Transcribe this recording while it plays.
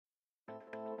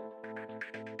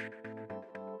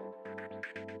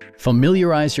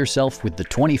Familiarize yourself with the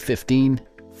 2015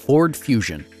 Ford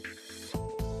Fusion.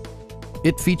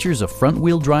 It features a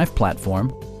front-wheel drive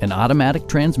platform, an automatic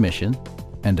transmission,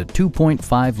 and a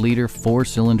 2.5-liter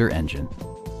four-cylinder engine.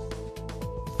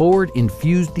 Ford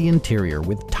infused the interior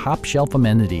with top-shelf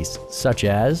amenities such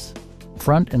as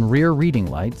front and rear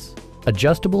reading lights,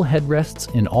 adjustable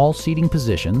headrests in all seating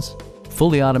positions,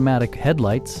 fully automatic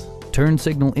headlights, turn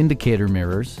signal indicator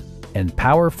mirrors, and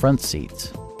power front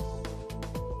seats.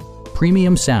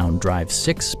 Premium sound drives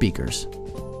 6 speakers,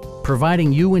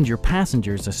 providing you and your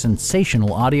passengers a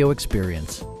sensational audio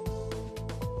experience.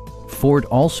 Ford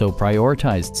also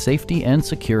prioritized safety and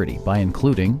security by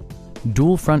including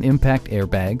dual front impact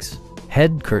airbags,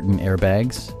 head curtain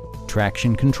airbags,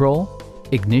 traction control,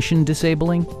 ignition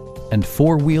disabling, and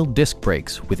 4-wheel disc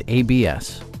brakes with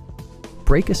ABS.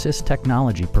 Brake assist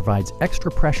technology provides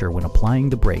extra pressure when applying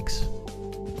the brakes.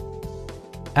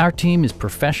 Our team is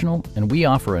professional and we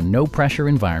offer a no-pressure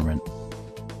environment.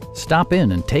 Stop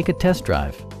in and take a test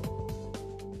drive.